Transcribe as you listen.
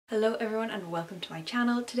Hello everyone and welcome to my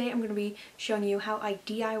channel. Today I'm going to be showing you how I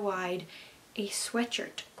DIY'd a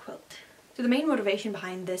sweatshirt quilt. So the main motivation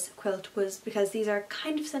behind this quilt was because these are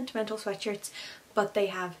kind of sentimental sweatshirts, but they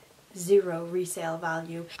have zero resale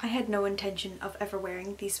value. I had no intention of ever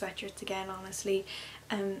wearing these sweatshirts again, honestly.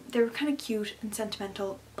 They were kind of cute and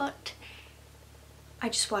sentimental, but I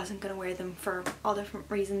just wasn't going to wear them for all different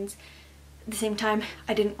reasons. At the same time,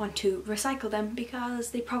 I didn't want to recycle them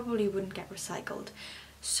because they probably wouldn't get recycled.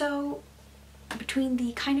 So between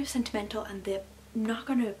the kind of sentimental and the not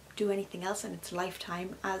going to do anything else in its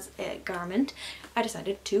lifetime as a garment, I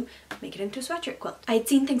decided to make it into a sweatshirt quilt. I had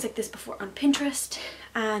seen things like this before on Pinterest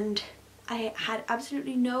and I had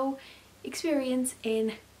absolutely no experience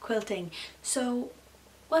in quilting. So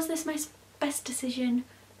was this my best decision?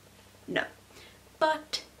 No.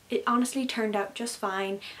 But it honestly turned out just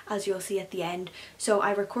fine, as you'll see at the end. So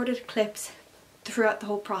I recorded clips throughout the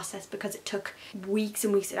whole process because it took weeks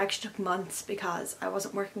and weeks. It actually took months because I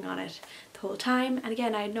wasn't working on it the whole time, and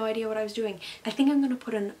again I had no idea what I was doing. I think I'm going to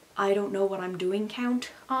put an I don't know what I'm doing count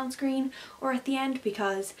on screen or at the end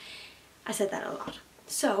because I said that a lot.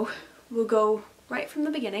 So we'll go right from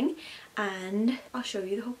the beginning and I'll show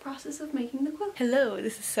you the whole process of making the quilt. Hello,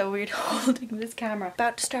 this is so weird holding this camera.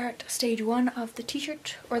 About to start stage one of the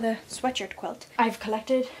t-shirt or the sweatshirt quilt. I've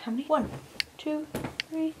collected how many? 1, 2,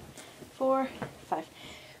 3, 4, 5.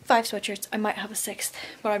 5 sweatshirts. I might have a 6th,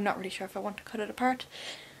 but I'm not really sure if I want to cut it apart.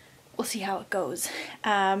 We'll see how it goes.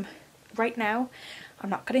 Right now,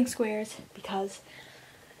 I'm not cutting squares because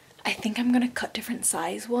I think I'm gonna cut different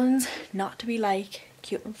size ones, not to be like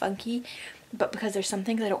cute and funky, but because there's some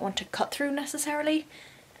things I don't want to cut through necessarily,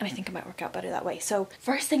 and I think it might work out better that way. So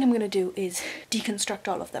first thing I'm gonna do is deconstruct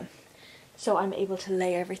all of them, so I'm able to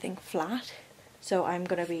lay everything flat. So I'm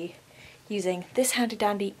gonna be using this handy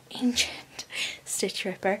dandy ancient stitch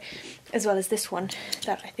ripper, as well as this one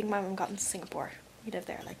that I think my mum got in Singapore. We lived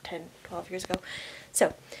there like 10-12 years ago.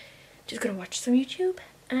 So just gonna watch some YouTube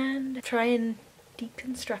and try and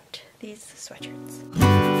deconstruct these sweatshirts.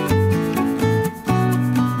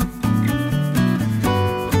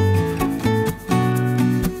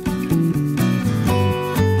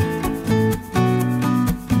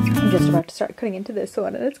 Just about to start cutting into this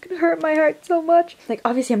one and it's gonna hurt my heart so much. Like,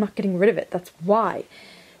 obviously I'm not getting rid of it, that's why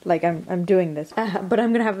like I'm doing this, but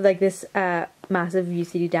I'm gonna have like this massive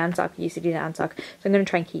UCD dance sock, so I'm gonna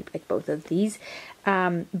try and keep like both of these,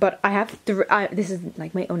 but I have this is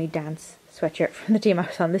like my only dance sweatshirt from the team I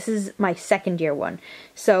was on. This is my second year one,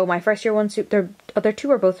 so my first year one, the other two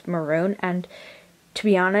are both maroon, and to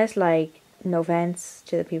be honest, like, no offense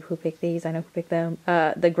to the people who pick these, I know who picked them,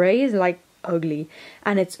 the grey is like ugly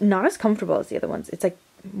and it's not as comfortable as the other ones. It's like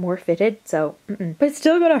more fitted, so but it's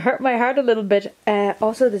still gonna hurt my heart a little bit.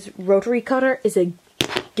 Also, this rotary cutter is a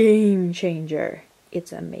game changer.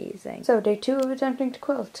 It's amazing. So day 2 of attempting to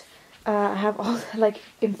quilt. I have all the like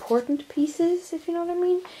important pieces, if you know what I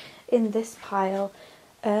mean, in this pile.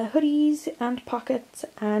 Hoodies and pockets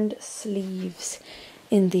and sleeves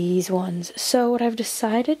in these ones. So what I've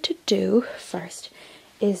decided to do first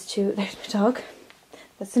is to, there's my dog.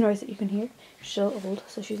 That's the noise that you can hear. She's a little old,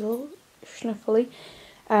 so she's not fully.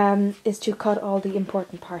 Is to cut all the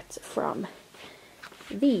important parts from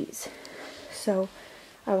these. So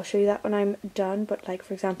I will show you that when I'm done, but like,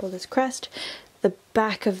 for example, this crest, the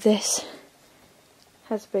back of this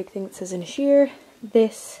has a big thing that says Initier.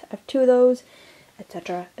 This, I have 2 of those,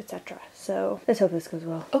 etc, etc. So let's hope this goes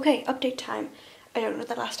well. Okay, update time. I don't know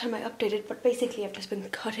the last time I updated, but basically I've just been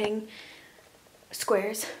cutting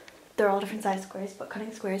squares. They're all different size squares, but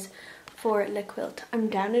cutting squares for the quilt. I'm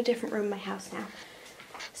down in a different room in my house now.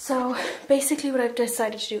 So basically what I've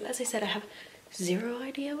decided to do, as I said, I have zero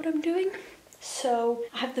idea what I'm doing. So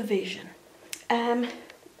I have the vision.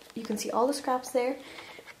 You can see all the scraps there.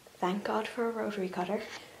 Thank God for a rotary cutter.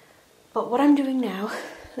 But what I'm doing now,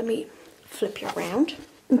 let me flip you around.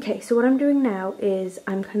 Okay, so what I'm doing now is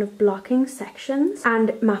I'm kind of blocking sections,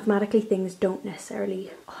 and mathematically things don't necessarily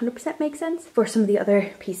 100% make sense for some of the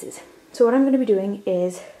other pieces. So what I'm going to be doing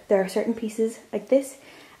is there are certain pieces like this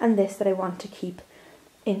and this that I want to keep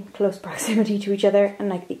in close proximity to each other, and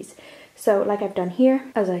like these. So like I've done here,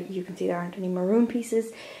 as you can see there aren't any maroon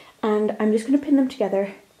pieces, and I'm just going to pin them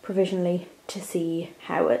together provisionally to see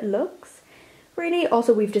how it looks. Really,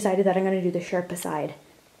 also we've decided that I'm going to do the Sherpa side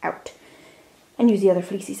out and use the other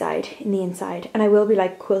fleecy side in the inside, and I will be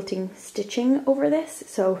like quilting stitching over this,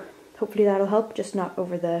 so hopefully that'll help, just not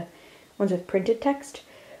over the ones with printed text.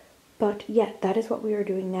 But yeah, that is what we are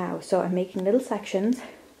doing now. So I'm making little sections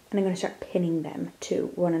and I'm going to start pinning them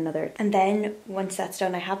to one another. And then once that's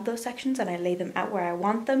done, I have those sections and I lay them out where I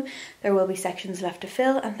want them. There will be sections left to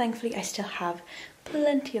fill, and thankfully I still have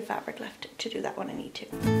plenty of fabric left to do that when I need to.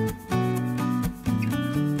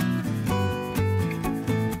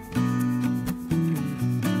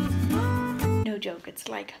 No joke, it's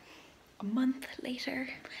like a month later,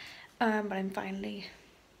 but I'm finally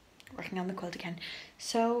working on the quilt again.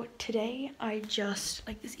 So today I just,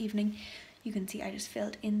 like this evening, you can see I just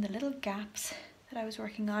filled in the little gaps that I was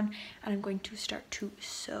working on, and I'm going to start to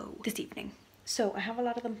sew this evening. So I have a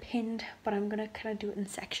lot of them pinned, but I'm gonna kind of do it in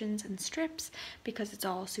sections and strips because it's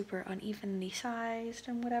all super unevenly sized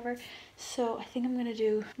and whatever. So I think I'm gonna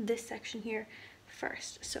do this section here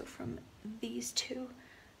first. So from these two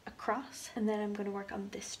across, and then I'm gonna work on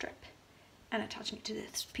this strip and attaching it to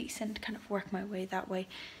this piece and kind of work my way that way,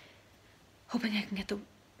 hoping I can get the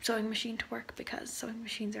sewing machine to work, because sewing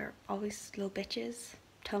machines are always little bitches.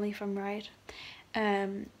 Tell me if I'm right.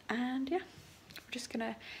 And yeah, we're just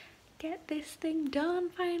gonna get this thing done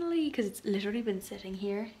finally, because it's literally been sitting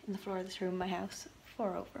here in the floor of this room in my house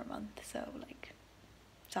for over a month. So like,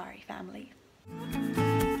 sorry family.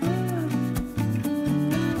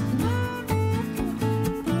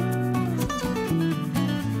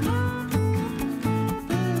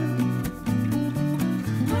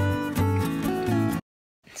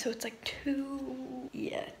 So it's like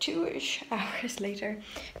 2-ish hours later,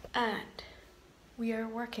 and we are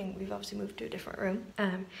working. We've obviously moved to a different room.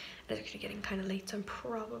 It's actually getting kind of late, so I'm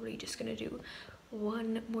probably just gonna do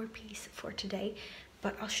one more piece for today,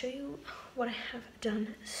 but I'll show you what I have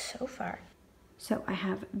done so far. So I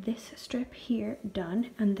have this strip here done,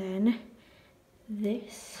 and then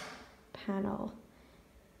this panel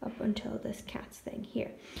up until this cat's thing here.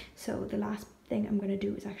 So the last thing I'm gonna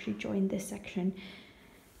do is actually join this section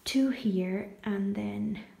to here, and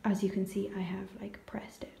then as you can see I have like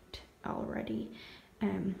pressed it already,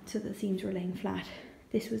 so the seams were laying flat.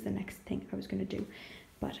 This was the next thing I was going to do,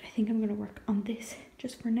 but I think I'm going to work on this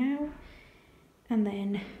just for now, and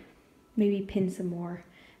then maybe pin some more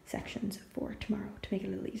sections for tomorrow to make it a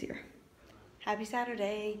little easier. Happy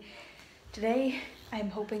Saturday. Today I'm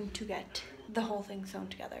hoping to get the whole thing sewn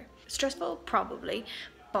together. Stressful probably,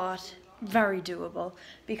 but very doable,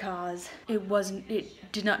 because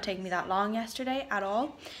it did not take me that long yesterday at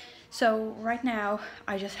all. So right now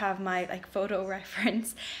I just have my like photo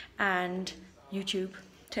reference and YouTube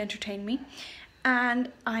to entertain me,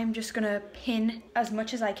 and I'm just gonna pin as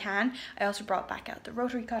much as I can. I also brought back out the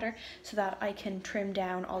rotary cutter so that I can trim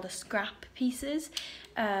down all the scrap pieces,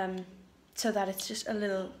 so that it's just a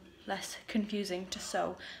little less confusing to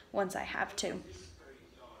sew once I have to,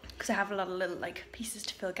 because I have a lot of little like pieces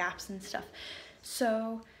to fill gaps and stuff.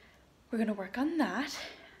 So we're gonna work on that,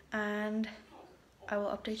 and I will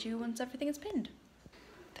update you once everything is pinned.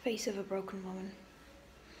 The face of a broken woman.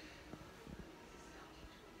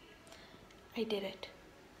 I did it.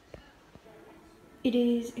 It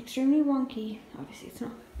is extremely wonky. Obviously it's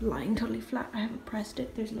not lying totally flat. I haven't pressed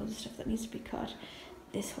it. There's loads of stuff that needs to be cut.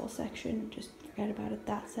 This whole section, just forget about it.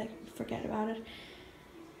 That section, forget about it.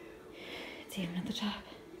 It's even at the top.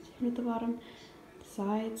 At the bottom. The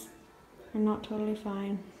sides are not totally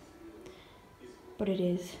fine, but it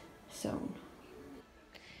is sewn.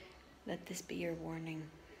 Let this be your warning.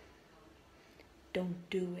 Don't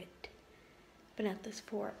do it. Been at this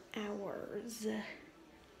for hours. And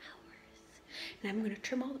I'm gonna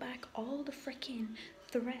trim all the back, all the freaking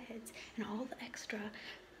threads and all the extra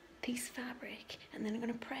piece of fabric, and then I'm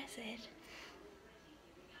gonna press it.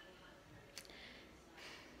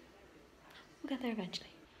 We'll get there eventually.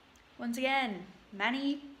 Once again,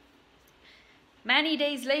 many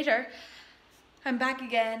days later, I'm back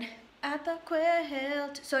again at the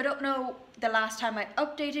quilt. So I don't know the last time I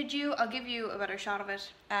updated you. I'll give you a better shot of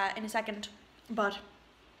it in a second, but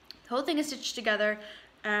the whole thing is stitched together.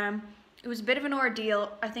 It was a bit of an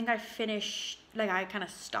ordeal. I think I finished, like I kind of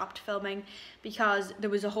stopped filming because there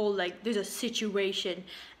was a whole, like, there's a situation.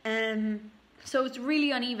 So it's really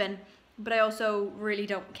uneven, but I also really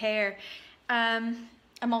don't care.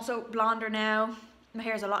 I'm also blonder now. My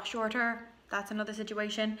hair is a lot shorter. That's another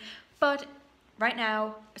situation. But right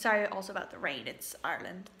now, sorry also about the rain. It's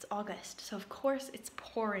Ireland, it's August, so of course it's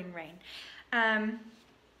pouring rain.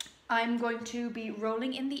 I'm going to be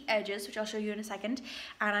rolling in the edges, which I'll show you in a second,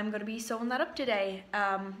 and I'm going to be sewing that up today.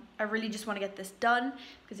 I really just want to get this done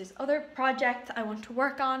because there's other projects I want to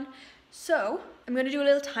work on. So I'm going to do a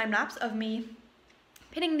little time lapse of me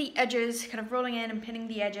pinning the edges, kind of rolling in and pinning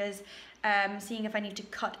the edges, seeing if I need to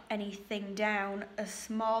cut anything down a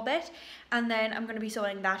small bit, and then I'm going to be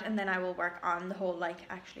sewing that, and then I will work on the whole, like,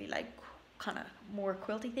 actually, like, kind of more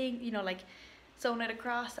quilty thing, you know, like sewn it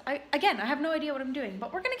across. Again, I have no idea what I'm doing,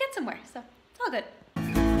 but we're gonna get somewhere, so it's all good.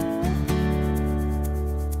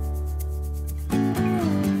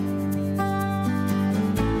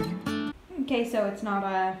 Okay, so it's not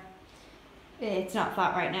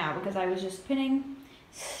flat right now because I was just pinning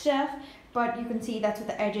stuff, but you can see that's what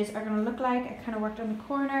the edges are gonna look like. I kind of worked on the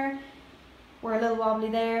corner. We're a little wobbly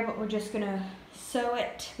there, but we're just gonna sew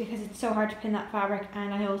it because it's so hard to pin that fabric,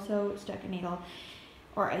 and I also stuck a needle,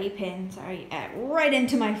 or a pin, sorry, right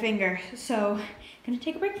into my finger. So I'm gonna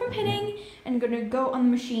take a break from pinning and gonna go on the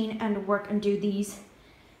machine and work and do these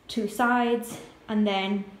two sides, and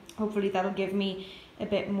then hopefully that'll give me a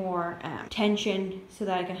bit more tension so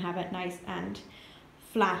that I can have it nice and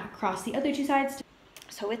flat across the other two sides.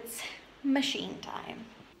 So it's machine time.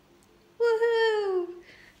 Woohoo!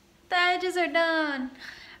 The edges are done.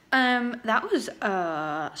 That was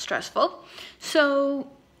stressful.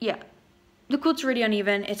 So yeah, the quilt's really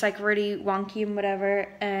uneven. It's like really wonky and whatever.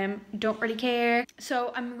 Don't really care.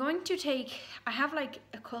 So I'm going to take, I have like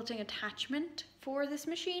a quilting attachment for this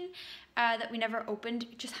machine that we never opened.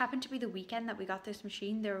 It just happened to be the weekend that we got this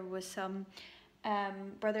machine. There was some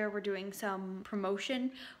brother were doing some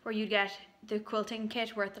promotion where you'd get the quilting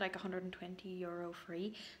kit worth like 120 euro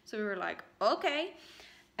free. So we were like, okay,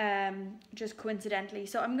 just coincidentally.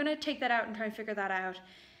 So I'm gonna take that out and try and figure that out.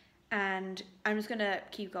 And I'm just gonna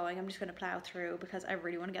keep going. I'm just gonna plow through because I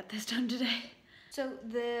really want to get this done today. So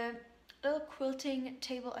the little quilting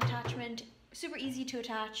table attachment, super easy to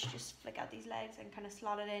attach. Just flick out these legs and kind of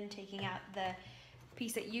slot it in, taking out the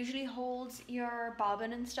piece that usually holds your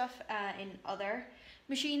bobbin and stuff in other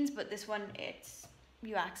machines, but this one,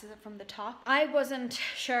 you access it from the top. I wasn't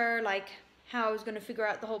sure like how I was going to figure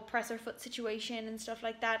out the whole presser foot situation and stuff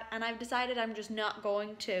like that, and I've decided I'm just not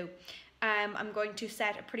going to. I'm going to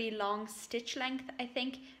set a pretty long stitch length, I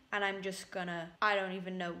think, and I'm just gonna, I don't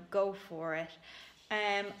even know, go for it.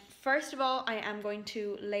 First of all, I am going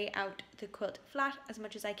to lay out the quilt flat as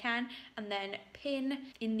much as I can, and then pin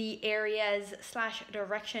in the areas /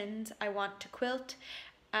 directions I want to quilt.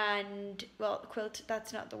 And well, quilt,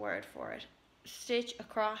 that's not the word for it. Stitch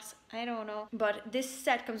across, I don't know. But this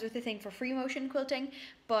set comes with a thing for free motion quilting,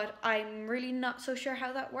 but I'm really not so sure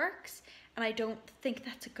how that works, and I don't think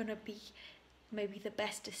that's gonna be maybe the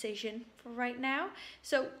best decision for right now.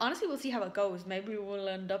 So honestly, we'll see how it goes. Maybe we'll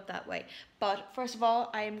end up that way. But first of all,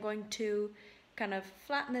 I am going to kind of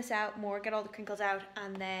flatten this out more, get all the crinkles out,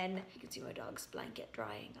 and then you can see my dog's blanket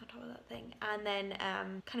drying on top of that thing, and then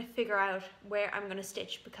kind of figure out where I'm gonna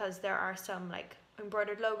stitch, because there are some like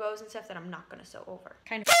embroidered logos and stuff that I'm not gonna sew over.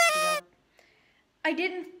 Kind of I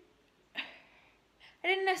didn't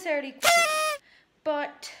necessarily quit,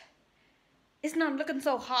 but it's not looking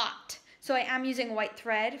so hot. So I am using white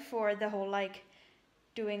thread for the whole like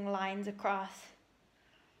doing lines across.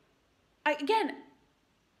 Again,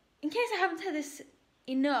 in case I haven't said this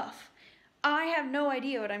enough, I have no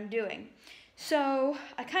idea what I'm doing. So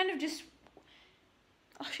I kind of just,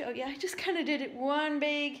 I'll show you, I just kind of did it one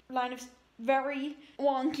big line of very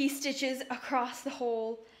wonky stitches across the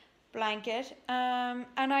whole blanket. And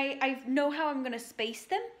I know how I'm gonna space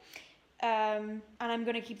them. And I'm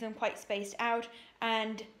gonna keep them quite spaced out,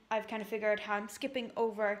 and I've kind of figured how I'm skipping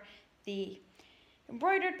over the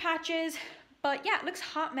embroidered patches. But yeah, it looks a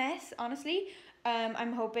hot mess, honestly.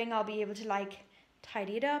 I'm hoping I'll be able to like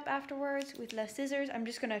tidy it up afterwards with less scissors. I'm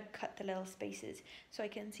just gonna cut the little spaces so I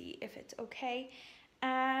can see if it's okay.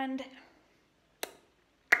 And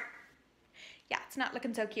yeah, it's not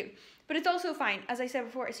looking so cute, but it's also fine. As I said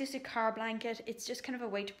before, it's just a car blanket. It's just kind of a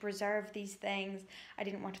way to preserve these things. I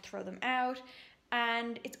didn't want to throw them out,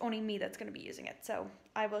 and it's only me that's going to be using it. So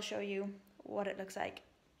I will show you what it looks like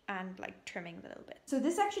and like trimming a little bit. So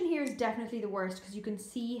this section here is definitely the worst because you can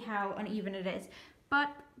see how uneven it is. But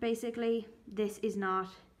basically this is not,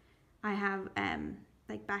 I have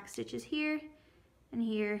like back stitches here and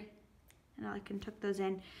here, and I can tuck those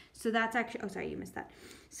in. So that's actually, oh sorry, you missed that.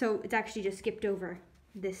 So it's actually just skipped over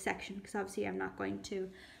this section because obviously I'm not going to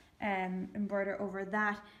embroider over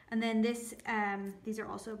that. And then this, these are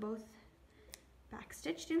also both back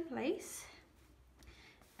stitched in place.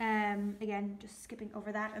 Again, just skipping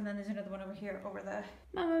over that. And then there's another one over here over the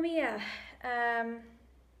Mamma Mia.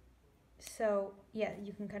 So yeah,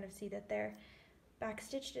 you can kind of see that they're back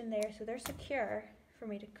stitched in there, so they're secure for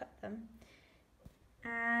me to cut them.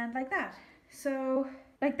 And like that. So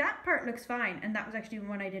like that part looks fine, and that was actually the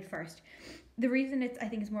one I did first. The reason I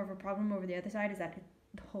think it's more of a problem over the other side is that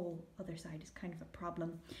the whole other side is kind of a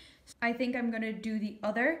problem. So I think I'm gonna do the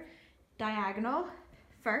other diagonal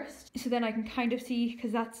first, so then I can kind of see,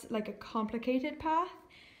 because that's like a complicated path,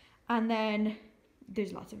 and then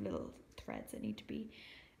there's lots of little threads that need to be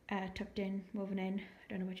tucked in, woven in. I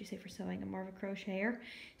don't know what you say for sewing. I'm more of a crocheter.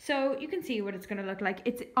 So you can see what it's going to look like.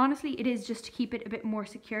 It's honestly, it is just to keep it a bit more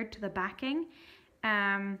secured to the backing.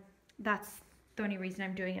 That's the only reason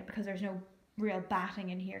I'm doing it, because there's no real batting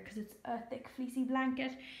in here, because it's a thick fleecy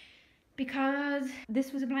blanket. Because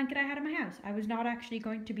this was a blanket I had in my house. I was not actually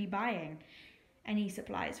going to be buying any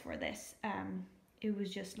supplies for this. It was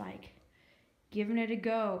just like giving it a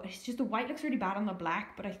go. It's just the white looks really bad on the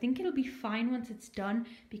black, but I think it'll be fine once it's done,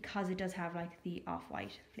 because it does have like the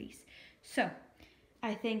off-white fleece. So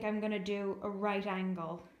I think I'm gonna do a right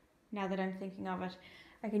angle. Now that I'm thinking of it,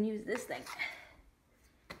 I can use this thing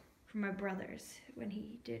from my brother's when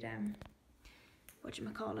he did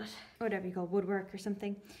whatchamacallit, whatever you call woodwork or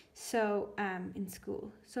something, so in school.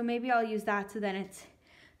 So maybe I'll use that, so then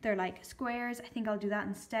they're like squares. I think I'll do that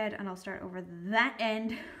instead, and I'll start over that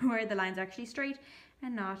end where the line's actually straight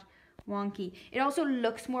and not wonky. It also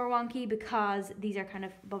looks more wonky because these are kind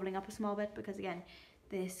of bubbling up a small bit, because again,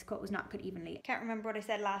 this quilt was not cut evenly. I can't remember what I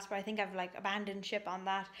said last, but I think I've like abandoned ship on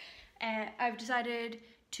that. I've decided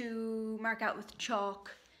to mark out with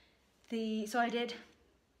chalk so I did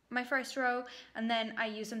my first row, and then I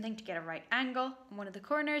used something to get a right angle on one of the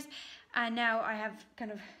corners, and now I have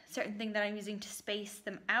kind of certain thing that I'm using to space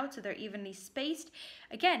them out so they're evenly spaced.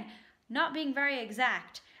 Again, not being very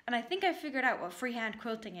exact, and I think I figured out what freehand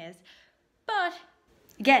quilting is, but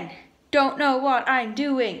again, don't know what I'm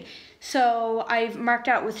doing. So I've marked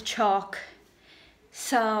out with chalk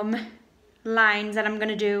some lines that I'm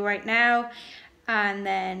gonna do right now, and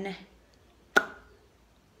then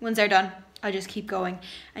once they're done, I'll just keep going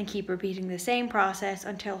and keep repeating the same process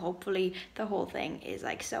until hopefully the whole thing is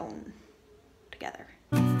like sewn together.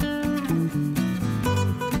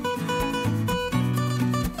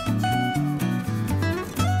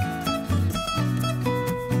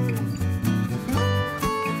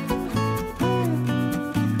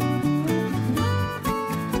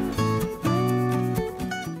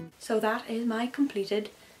 So that is my completed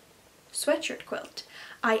sweatshirt quilt.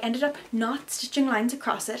 I ended up not stitching lines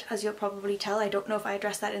across it, as you'll probably tell. I don't know if I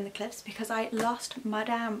addressed that in the clips because I lost my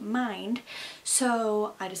damn mind.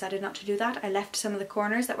 So I decided not to do that. I left some of the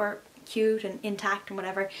corners that were cute and intact and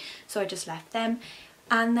whatever, so I just left them.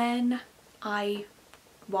 And then I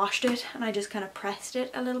washed it and I just kind of pressed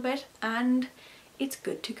it a little bit, and it's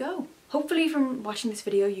good to go. Hopefully from watching this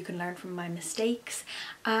video you can learn from my mistakes.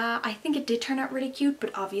 I think it did turn out really cute,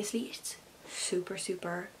 but obviously it's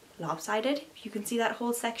super lopsided, if you can see that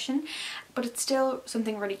whole section, but it's still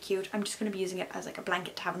something really cute. I'm just going to be using it as like a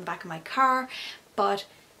blanket to have in the back of my car, but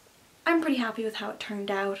I'm pretty happy with how it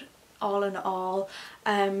turned out all in all.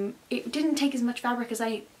 It didn't take as much fabric as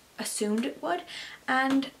I assumed it would,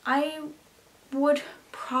 and I would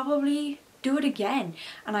probably do it again,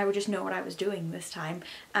 and I would just know what I was doing this time.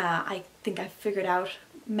 I think I figured out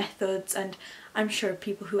methods, and I'm sure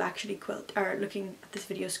people who actually quilt are looking at this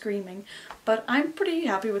video screaming, but I'm pretty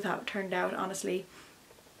happy with how it turned out, honestly.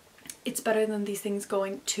 It's better than these things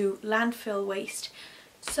going to landfill waste.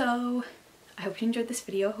 So I hope you enjoyed this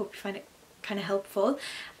video, hope you find it kind of helpful.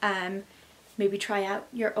 Maybe try out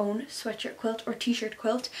your own sweatshirt quilt or t-shirt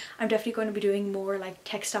quilt. I'm definitely going to be doing more like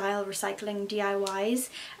textile recycling DIYs.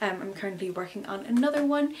 I'm currently working on another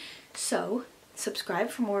one, so subscribe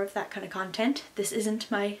for more of that kind of content. This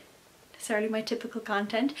isn't necessarily my typical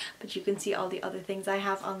content, but you can see all the other things I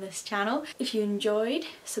have on this channel. If you enjoyed,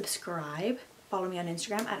 subscribe, follow me on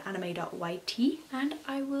Instagram at anime.yt, and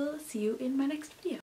I will see you in my next video.